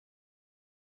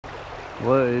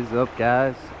What is up,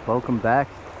 guys? Welcome back.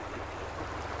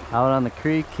 Out on the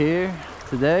creek here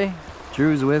today.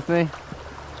 Drew's with me,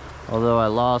 although I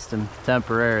lost him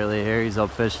temporarily here. He's up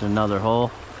fishing another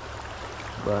hole,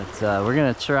 but we're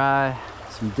gonna try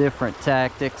some different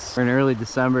tactics. We're in early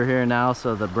December here now,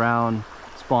 so the brown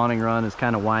spawning run is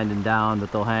kind of winding down,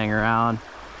 but they'll hang around.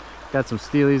 Got some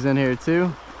steelies in here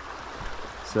too,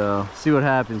 so see what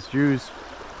happens. Drew's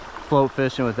float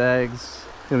fishing with eggs.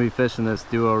 Gonna be fishing this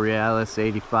Duo Realis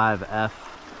 85F.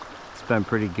 It's been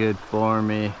pretty good for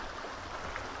me.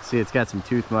 See, it's got some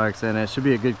tooth marks in it. Should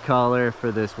be a good color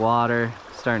for this water.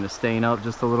 Starting to stain up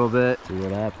just a little bit. See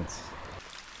what happens.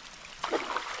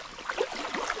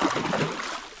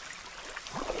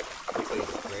 Looks like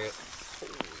he's barely,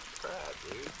 holy crap,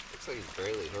 dude. Looks like he's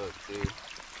barely hooked, too.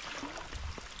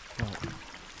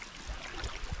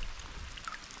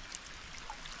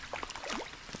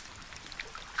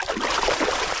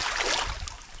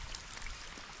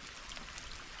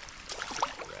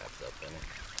 Wrapped up in it.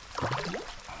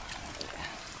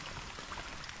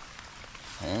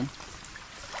 And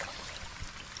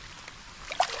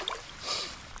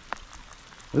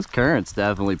This current's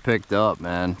definitely picked up,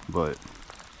 man, but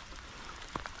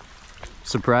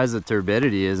surprised the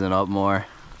turbidity isn't up more.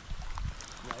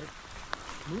 Right.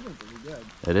 Moving pretty good.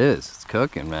 It is. It's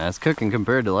cooking, man. It's cooking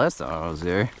compared to last time I was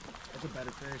here. That's a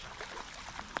better fish.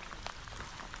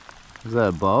 Is that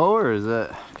a bow or is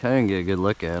that? I didn't get a good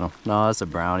look at him. No, that's a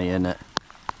brownie, isn't it?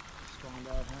 Strong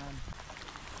out hand.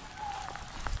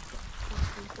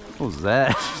 What was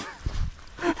that?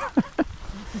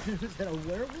 Is that a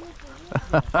werewolf?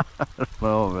 I don't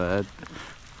know, man.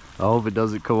 I hope it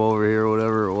doesn't come over here,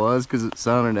 whatever it was, because it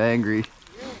sounded angry.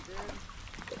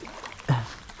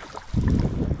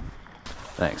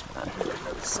 Thanks, man.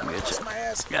 That's my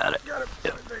ass. Got it. Got it.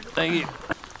 Yep. Thank you.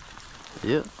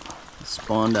 Yep.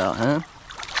 Spawned out, huh?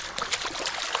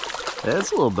 Yeah,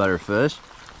 it's a little better fish.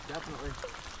 Definitely.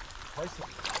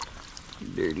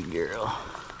 Dirty girl.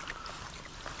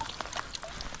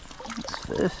 Nice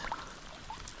fish.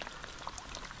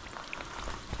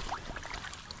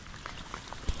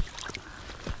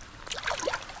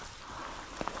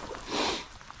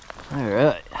 All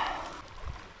right.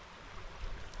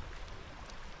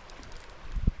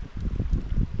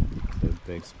 So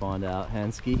big spawned out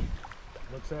Hensky.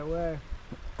 Looks that way.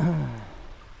 Yeah,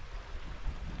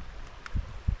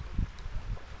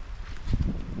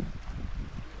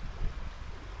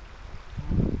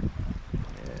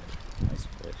 nice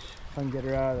fish. If I can get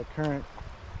her out of the current.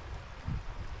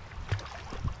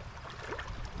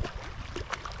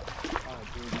 Oh,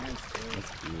 dude, nice fish.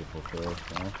 That's a beautiful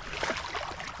fish, man.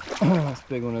 That's a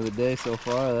big one of the day so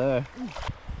far there.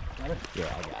 Got it? Yeah,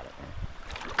 I got it, man.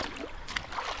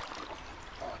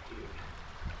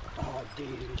 Oh,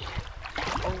 dude.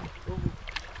 Oh, oh.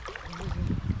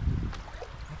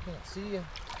 I can't see you.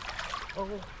 Oh.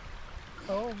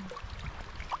 Oh.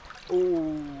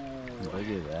 Oh. Look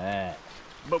at that.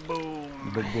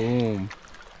 Ba-boom. Ba-boom.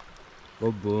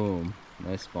 Ba-boom.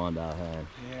 Nice spawned out head.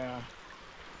 Yeah.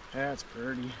 That's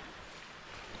pretty.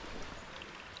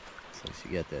 So she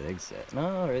got that egg set.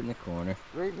 No, right in the corner.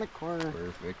 Right in the corner.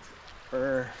 Perfect.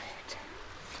 Perfect.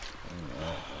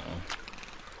 Alright,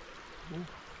 man.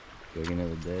 Big one of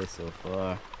the day so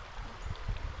far.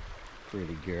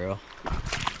 Pretty girl.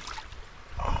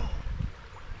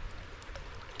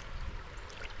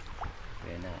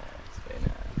 Very nice, very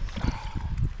nice.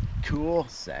 Cool.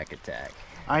 Sack attack.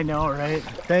 I know, right?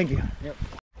 Thank you. Yep.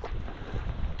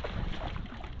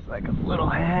 It's like a little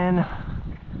hen.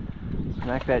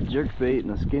 Smack that jerk bait in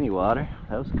the skinny water.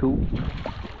 That was cool.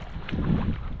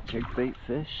 Jerk bait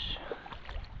fish.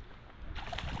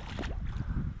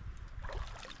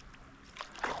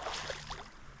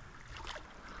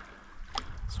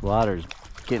 This water's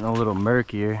getting a little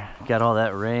murkier. Got all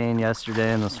that rain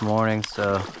yesterday and this morning,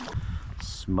 so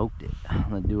smoked it on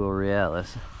the Duo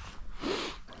Realis.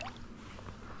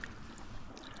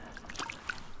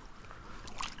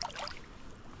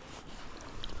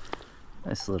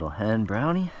 Nice little hen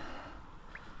brownie.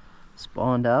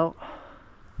 Spawned out.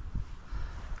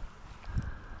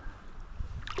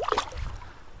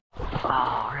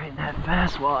 Oh, right in that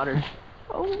fast water.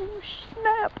 Oh,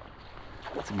 snap.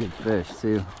 That's a good fish,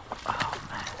 too. Oh,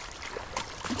 man.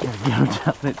 Gotta get him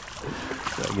down it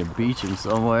so I can beach him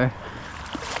somewhere.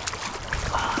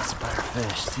 Oh, that's a better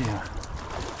fish, too.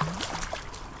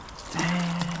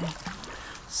 Dang.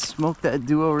 Smoked that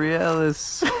Duo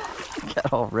Realis.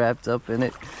 Got all wrapped up in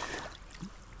it.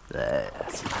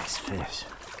 That's a nice fish.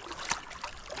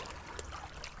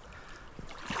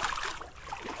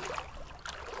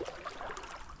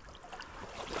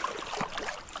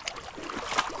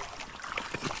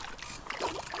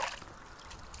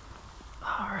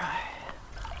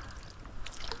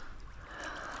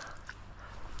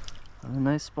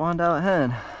 nice spawned out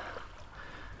hen.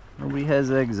 Nobody has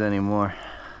eggs anymore.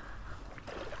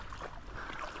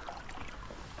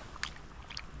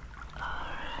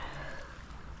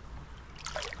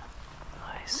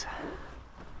 Nice.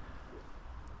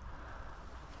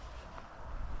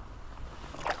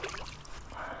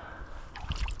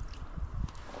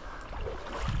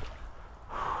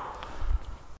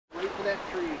 Wait for that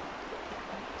tree.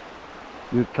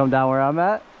 You come down where I'm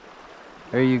at?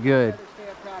 Or are you good? Stay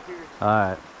up top here.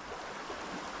 Alright.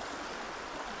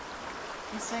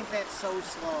 You think that's so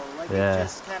slow. Like Yeah. it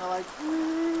just kind of like.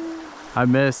 I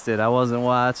missed it. I wasn't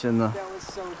watching the... That was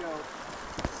so dope.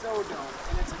 So dope.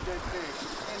 And it's a good fish.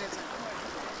 And it's a good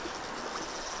fish.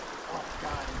 Oh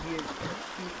god, and he is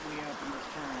beating me up in this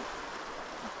current.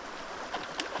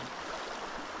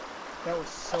 That was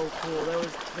so cool. That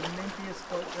was the mintiest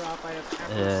foot drop I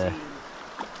have ever seen.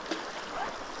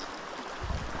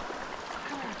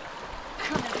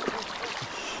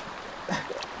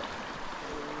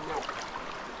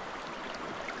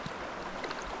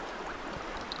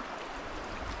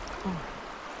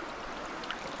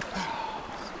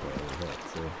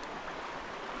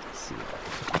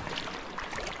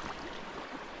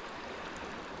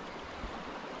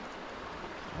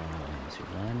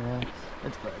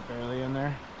 It's barely in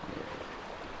there.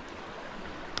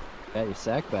 Got your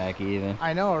sack back even.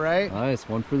 I know, right? Nice,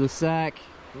 one for the sack.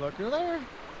 Look at there.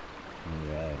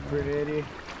 Alright, Pretty.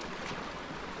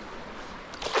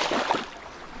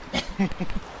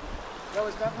 That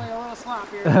was definitely a little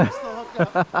sloppier. It's still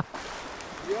hooked up.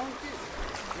 You don't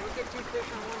get two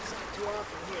fish on one side too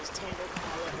often. He is tangled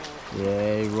all the hell.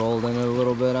 yeah, he rolled in it a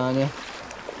little bit on you.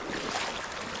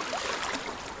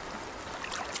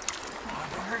 Oh,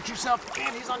 don't hurt yourself.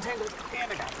 And he's untangled.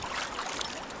 And I got him.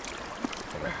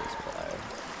 I got this plier.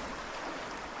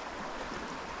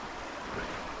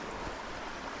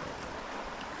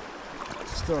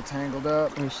 Still tangled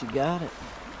up. Where she got it?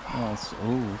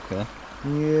 Oh, okay.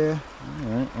 Yeah.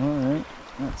 Alright.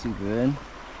 Not too good.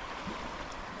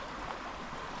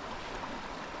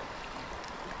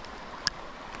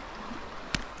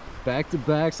 Back to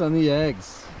backs on the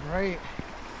eggs. Right.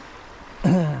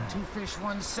 Two fish,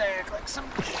 one sack, like some.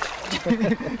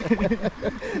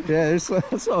 Yeah, I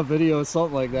saw a video of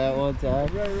something like that one time.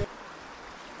 Right.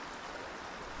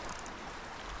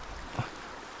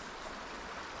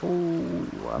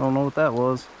 Oh, I don't know what that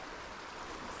was.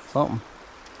 Something.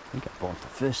 I think I bumped the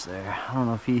fish there. I don't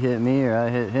know if he hit me or I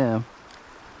hit him.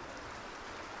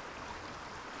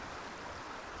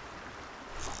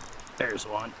 There's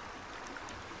one.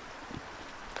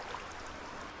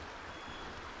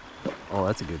 Oh,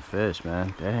 that's a good fish,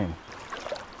 man. Dang.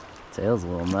 Tail's a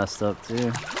little messed up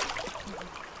too.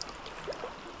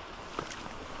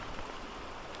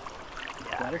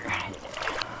 Got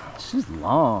her. She's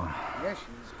long. Yeah,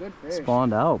 she's a good fish.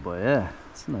 Spawned out, but yeah,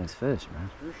 it's a nice fish, man.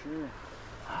 For sure.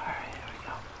 Alright, here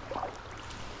we go.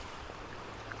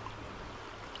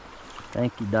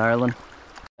 Thank you, darling.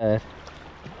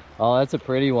 Oh, that's a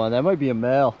pretty one. That might be a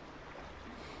male.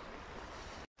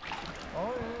 Oh,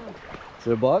 yeah. Is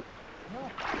it a buck?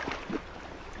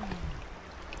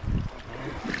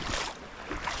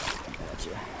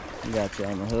 Gotcha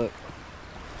on the hook.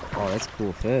 Oh, that's a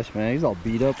cool fish, man. He's all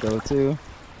beat up though too.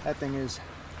 That thing is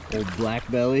Old black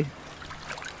belly.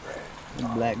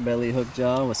 Black belly hook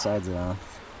jaw. What side's it on?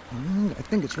 I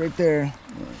think it's right there.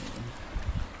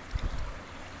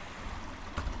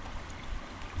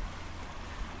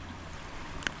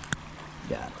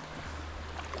 Got it.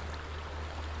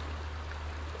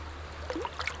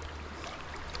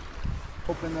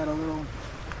 Hoping that a little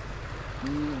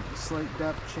slight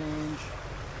depth change.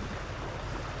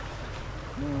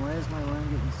 Man, why is my line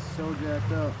getting so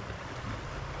jacked up?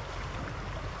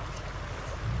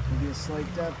 Maybe a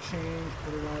slight depth change,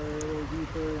 put it out a little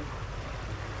deeper.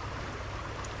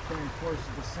 Try and force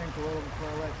it to sink a little before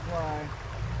I let fly.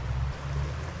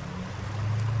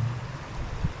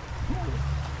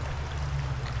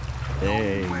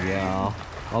 There you go.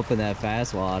 Up in that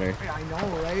fast water. Yeah, I know,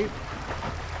 right?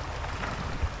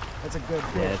 That's a good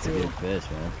fish. Yeah, it's a too. good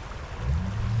fish, man.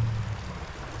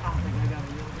 I don't think I got a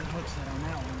real good hook set on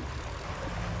that one.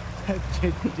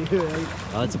 Dude,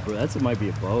 Oh, that's might be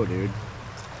a bow, dude.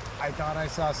 I thought I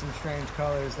saw some strange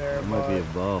colors there. It might be a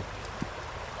bow.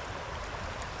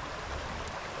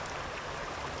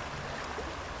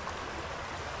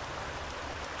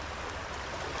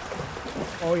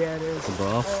 Oh yeah, it is. It's a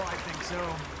bow. Oh, I think so.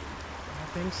 I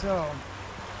think so.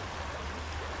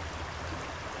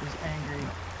 He's angry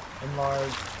and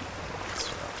large.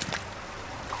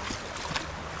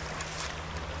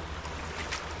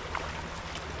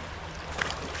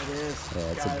 It is. Yeah,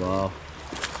 it's a Gotta be. bow.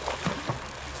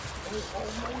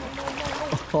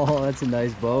 Oh, that's a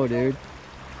nice bow, dude.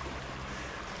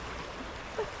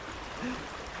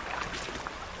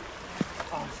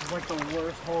 Oh, this is like the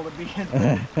worst hole to be in.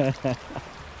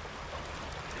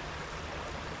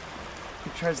 He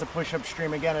tries to push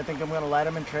upstream again. I think I'm going to let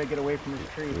him and try to get away from this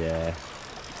tree. Yeah.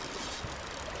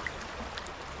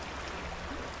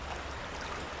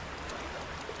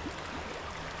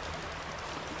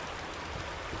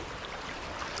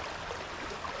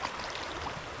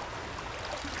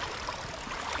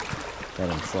 Let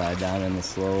him slide down in the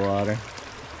slow water.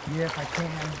 Yeah, if I can.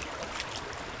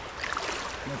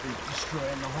 Might be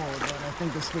destroying the hole, but I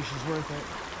think this fish is worth it.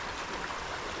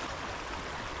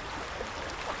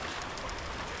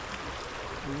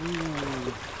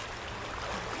 Ooh.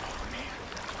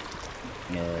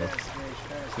 Yeah, Fast fish,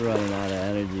 fast it's running out of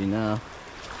energy now.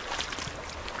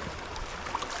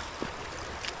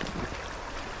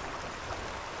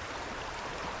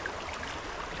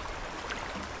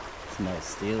 It's a nice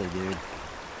steely, dude.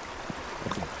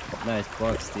 That's a nice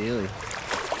buck steely.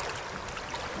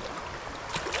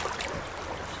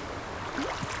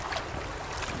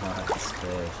 Nice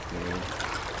fish, dude.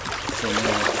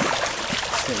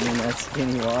 Sitting in that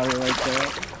skinny water like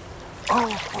that.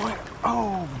 Oh boy!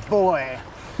 Oh boy!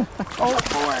 Oh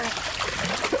boy!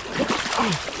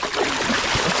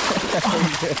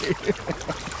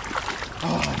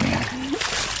 Oh man!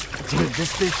 Dude,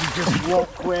 this fish just won't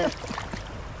quit.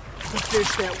 The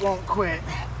fish that won't quit.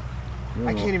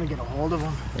 I can't even get a hold of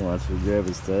him. He wants to grab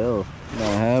his tail.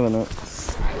 Not having it.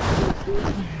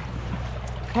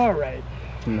 All right.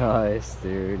 Nice,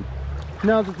 dude.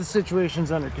 Now that the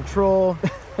situation's under control.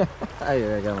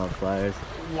 I got my pliers.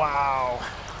 Wow.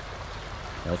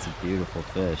 That's a beautiful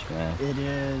fish, man. It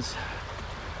is.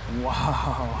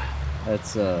 Wow.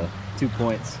 That's 2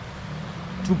 points.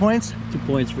 2 points? 2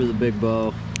 points for the big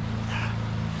bow.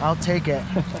 I'll take it.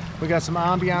 We got some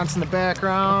ambiance in the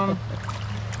background.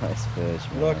 Nice fish,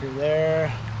 man. Look her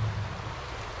there.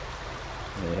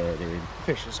 Yeah, dude.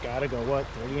 Fish has got to go, what,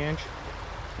 30 inch?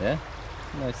 Yeah?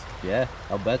 Nice. Yeah,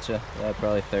 I'll betcha. Yeah,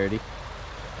 probably 30.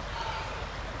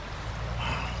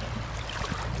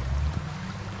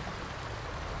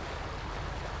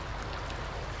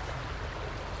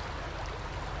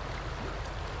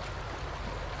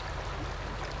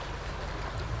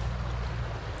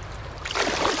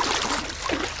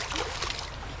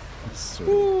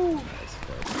 Sweet. Nice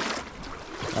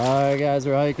fish. Alright guys,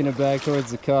 we're hiking it back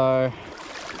towards the car.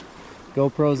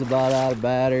 GoPro's about out of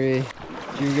battery.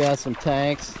 Drew got some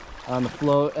tanks on the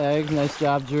float egg. Nice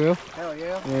job, Drew. Hell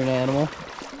yeah. You're an animal.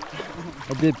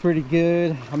 I did pretty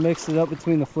good. I mixed it up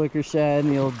between the flicker shad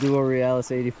and the old Duo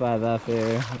Realis 85F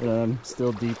air that I'm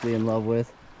still deeply in love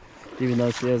with, even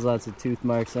though she has lots of tooth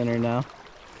marks on her now.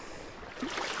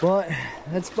 But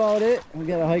that's about it. We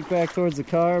gotta hike back towards the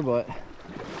car, but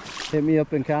hit me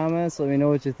up in comments, let me know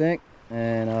what you think,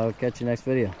 and I'll catch you next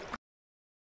video.